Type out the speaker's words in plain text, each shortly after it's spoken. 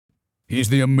He's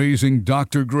the amazing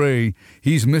Dr. Gray.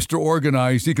 He's Mr.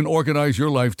 Organized. He can organize your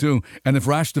life, too. And if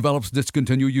rash develops,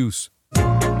 discontinue use.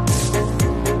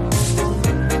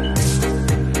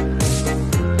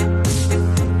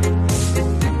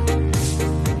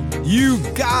 You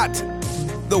got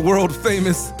the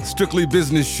world-famous Strictly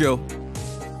Business Show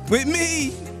with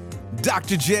me,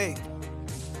 Dr. J,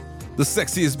 the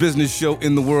sexiest business show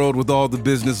in the world with all the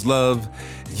business love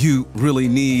you really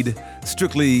need.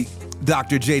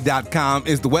 StrictlyDrJ.com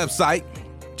is the website.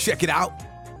 Check it out.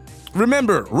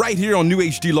 Remember, right here on New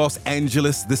HD Los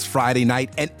Angeles this Friday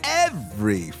night and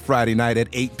every Friday night at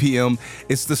 8 p.m.,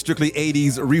 it's the Strictly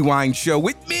 80s Rewind Show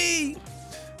with me,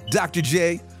 Dr.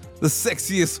 J, the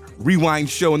sexiest rewind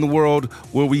show in the world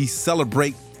where we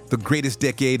celebrate the greatest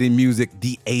decade in music,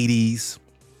 the 80s.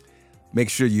 Make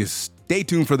sure you stay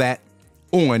tuned for that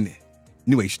on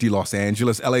New HD Los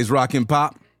Angeles, LA's Rock and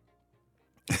Pop.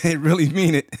 I really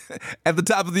mean it. At the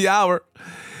top of the hour,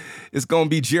 it's going to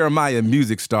be Jeremiah,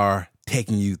 music star,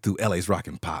 taking you through LA's Rock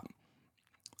and Pop.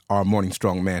 Our morning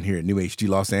strong man here at New HD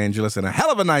Los Angeles, and a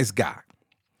hell of a nice guy.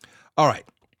 All right,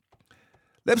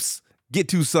 let's get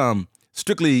to some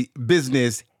Strictly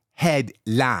Business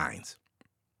headlines.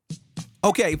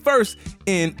 Okay, first,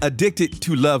 in Addicted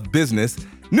to Love business,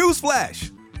 newsflash.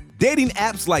 Dating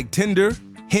apps like Tinder,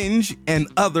 Hinge, and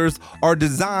others are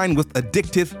designed with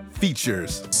addictive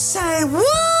features. Say what?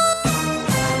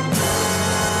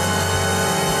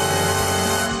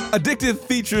 Addictive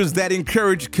features that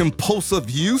encourage compulsive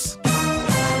use.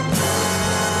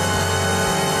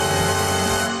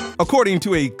 According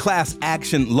to a class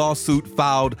action lawsuit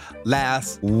filed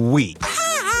last week.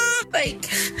 Like,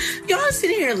 y'all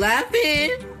sitting here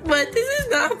laughing, but this is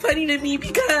not funny to me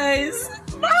because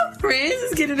my friends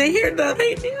is getting their hair done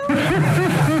right now.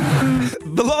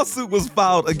 The lawsuit was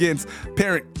filed against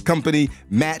parent company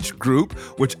Match Group,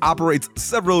 which operates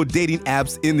several dating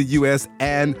apps in the U.S.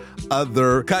 and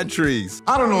other countries.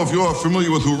 I don't know if you're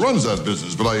familiar with who runs that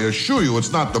business, but I assure you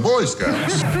it's not the Boy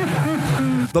Scouts.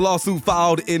 The lawsuit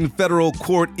filed in federal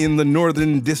court in the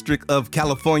Northern District of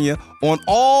California on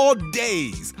all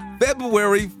days,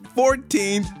 February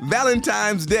 14th,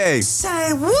 Valentine's Day.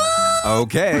 Say what?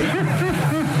 Okay.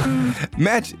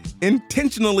 Match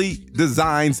intentionally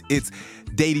designs its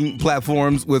dating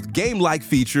platforms with game-like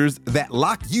features that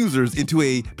lock users into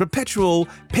a perpetual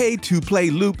pay-to-play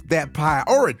loop that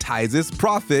prioritizes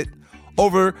profit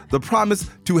over the promise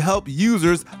to help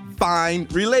users find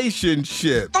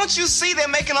relationships. Don't you see they're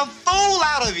making a fool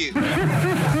out of you?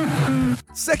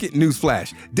 Second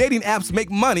newsflash, dating apps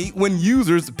make money when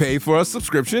users pay for a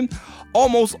subscription.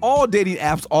 Almost all dating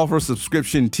apps offer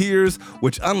subscription tiers,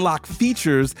 which unlock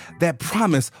features that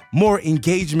promise more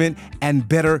engagement and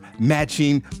better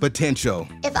matching potential.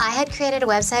 If I had created a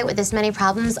website with this many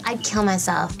problems, I'd kill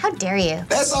myself. How dare you?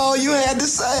 That's all you had to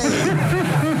say.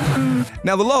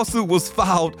 Now, the lawsuit was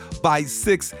filed by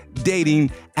 6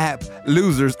 dating app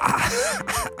losers.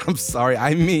 I'm sorry,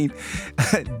 I mean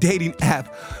dating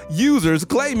app users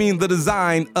claiming the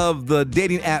design of the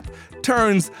dating app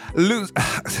turns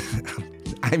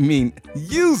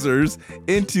users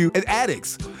into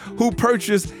addicts who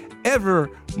purchase ever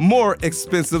more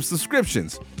expensive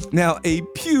subscriptions. Now, a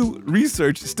Pew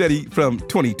Research study from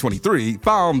 2023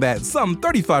 found that some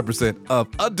 35% of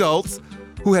adults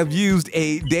who have used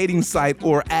a dating site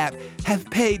or app have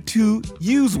paid to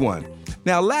use one.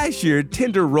 Now, last year,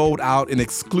 Tinder rolled out an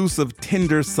exclusive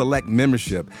Tinder Select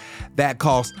membership that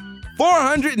cost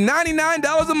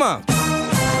 $499 a month.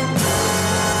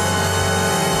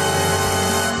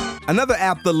 Another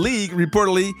app, The League,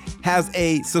 reportedly has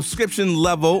a subscription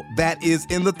level that is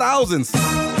in the thousands.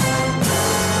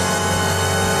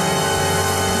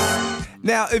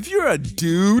 Now, if you're a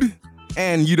dude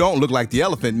and you don't look like the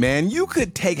Elephant Man, you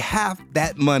could take half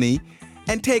that money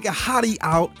and take a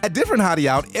different hottie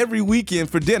out every weekend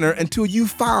for dinner until you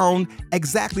found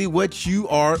exactly what you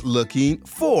are looking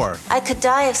for. I could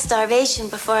die of starvation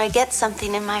before I get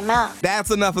something in my mouth.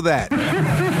 That's enough of that.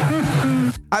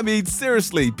 I mean,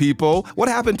 seriously, people, what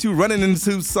happened to running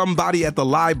into somebody at the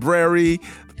library,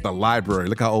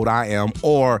 look how old I am,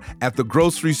 or at the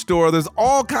grocery store? There's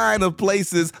all kind of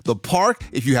places. The park,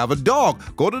 if you have a dog,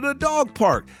 go to the dog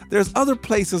park. There's other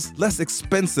places less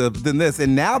expensive than this,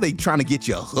 and now they trying to get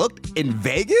you hooked in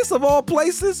Vegas, of all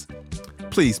places?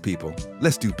 Please, people,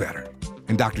 let's do better.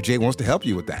 And Dr. J wants to help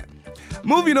you with that.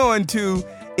 Moving on to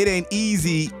It Ain't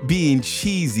Easy Being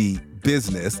Cheesy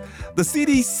business. The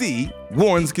CDC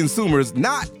warns consumers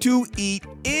not to eat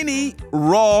any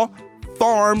raw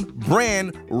farm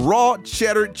brand raw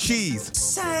cheddar cheese.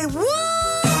 Say what?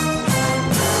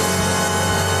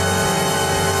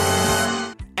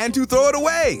 And to throw it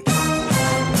away.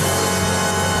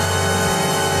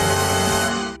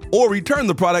 or return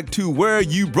the product to where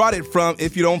you brought it from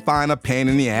if you don't find a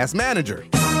pain-in-the-ass manager.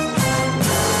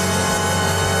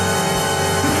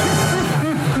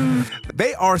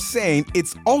 They are saying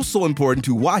it's also important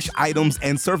to wash items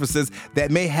and surfaces that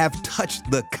may have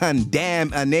touched the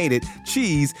contaminated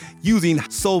cheese using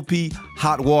soapy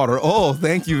hot water. Oh,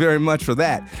 thank you very much for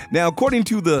that. Now, according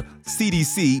to the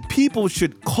CDC, people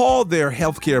should call their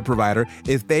healthcare provider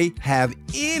if they have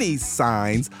any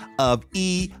signs of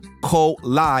E.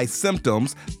 coli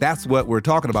symptoms. That's what we're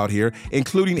talking about here,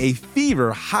 including a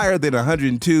fever higher than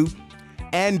 102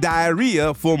 and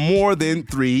diarrhea for more than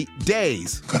 3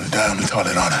 days. Gonna die on the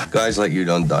toilet on it. Guys like you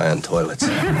don't die on toilets.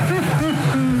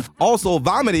 Also,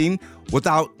 vomiting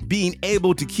without being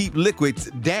able to keep liquids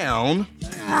down.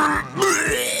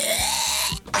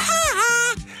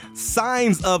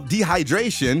 Signs of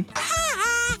dehydration.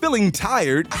 Feeling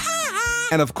tired.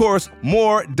 And of course,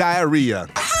 more diarrhea.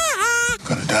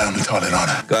 Gonna die on the toilet on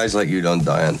it. Guys like you don't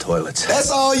die on toilets.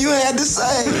 That's all you had to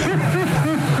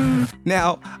say.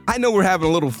 Now, I know we're having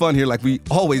a little fun here like we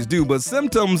always do, but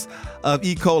symptoms of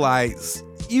E. coli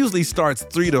usually starts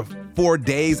 3 to 4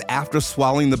 days after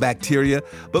swallowing the bacteria,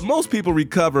 but most people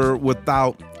recover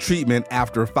without treatment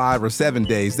after 5 or 7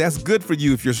 days. That's good for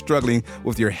you if you're struggling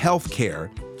with your health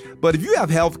care. But if you have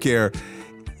health care,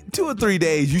 2 or 3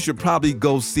 days, you should probably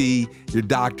go see your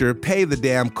doctor, pay the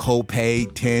damn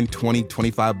copay, 10, 20,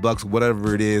 25 bucks,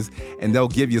 whatever it is, and they'll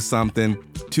give you something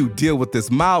to deal with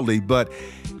this mildly. But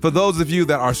for those of you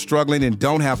that are struggling and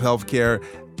don't have health care,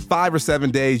 5 or 7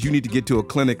 days, you need to get to a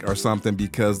clinic or something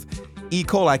because E.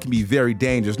 coli can be very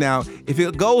dangerous. Now, if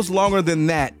it goes longer than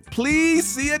that, please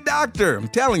see a doctor. I'm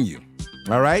telling you.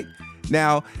 All right?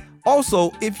 Now,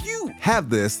 also, if you have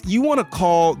this, you want to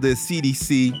call the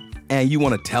CDC and you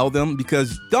want to tell them,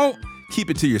 because don't keep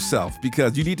it to yourself,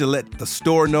 because you need to let the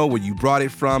store know where you brought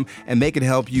it from, and they can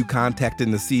help you contacting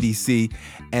the CDC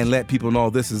and let people know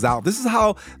this is out. This is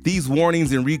how these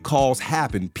warnings and recalls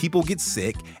happen. People get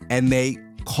sick and they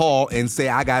call and say,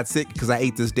 I got sick because I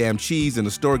ate this damn cheese, and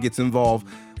the store gets involved.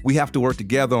 We have to work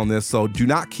together on this, so do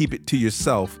not keep it to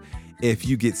yourself if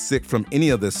you get sick from any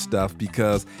of this stuff,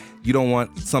 because you don't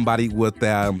want somebody with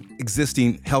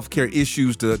existing healthcare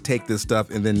issues to take this stuff,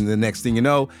 and then the next thing you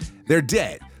know, they're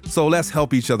dead. So let's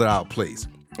help each other out, please.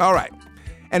 All right.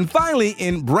 And finally,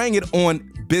 in Bring It On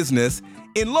Business,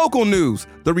 in local news,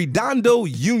 the Redondo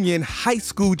Union High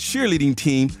School cheerleading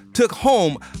team took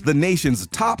home the nation's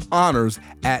top honors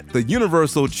at the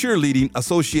Universal Cheerleading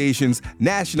Association's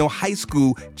National High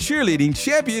School Cheerleading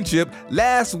Championship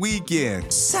last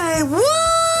weekend. Say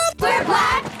what? We're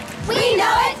black. We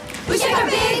know it. We shake our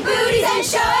big booties and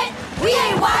show it. We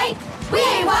ain't white. We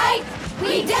ain't white.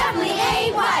 We definitely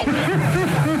ain't white.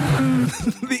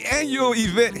 The annual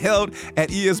event held at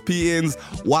ESPN's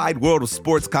Wide World of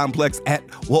Sports complex at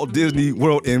Walt Disney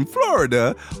World in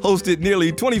Florida hosted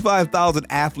nearly 25,000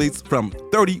 athletes from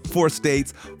 34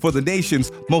 states for the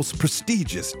nation's most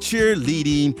prestigious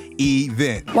cheerleading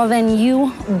event. Well, then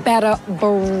you better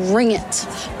bring it.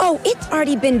 Oh, it's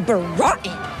already been brought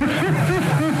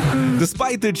in.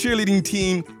 Despite the cheerleading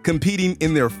team competing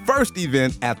in their first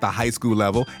event at the high school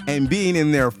level and being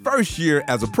in their first year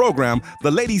as a program, the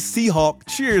Lady Seahawk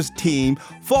Cheers team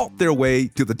fought their way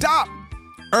to the top,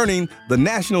 earning the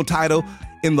national title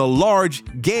in the large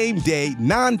game day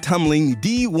non-tumbling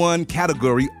D1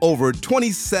 category over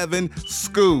 27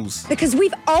 schools. Because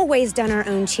we've always done our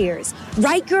own cheers.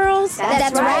 Right, girls?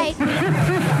 That's right.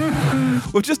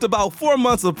 With just about 4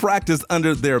 months of practice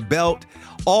under their belt,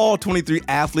 all 23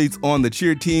 athletes on the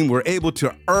cheer team were able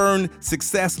to earn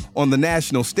success on the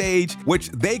national stage, which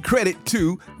they credit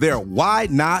to their why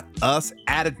not us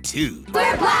attitude.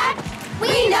 We're black.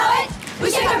 We know it.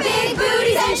 We shake our big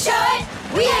booties and show it.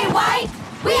 We ain't white.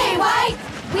 We ain't white.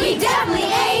 We definitely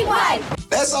ain't white.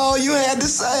 That's all you had to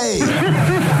say.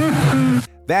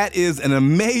 That is an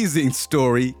amazing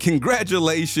story.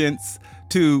 Congratulations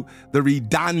to the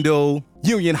Redondo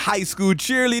Union High School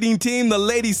cheerleading team, the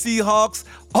Lady Seahawks.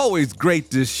 Always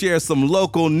great to share some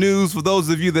local news. For those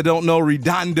of you that don't know,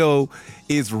 Redondo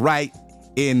is right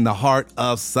in the heart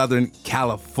of Southern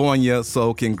California.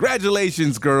 So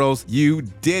congratulations, girls. You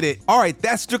did it. All right,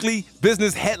 that's Strictly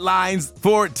Business headlines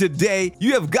for today.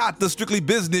 You have got the Strictly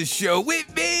Business Show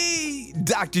with me,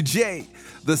 Dr. J,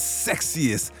 the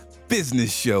sexiest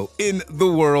business show in the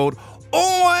world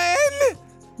on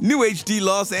New HD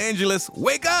Los Angeles.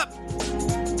 Wake up!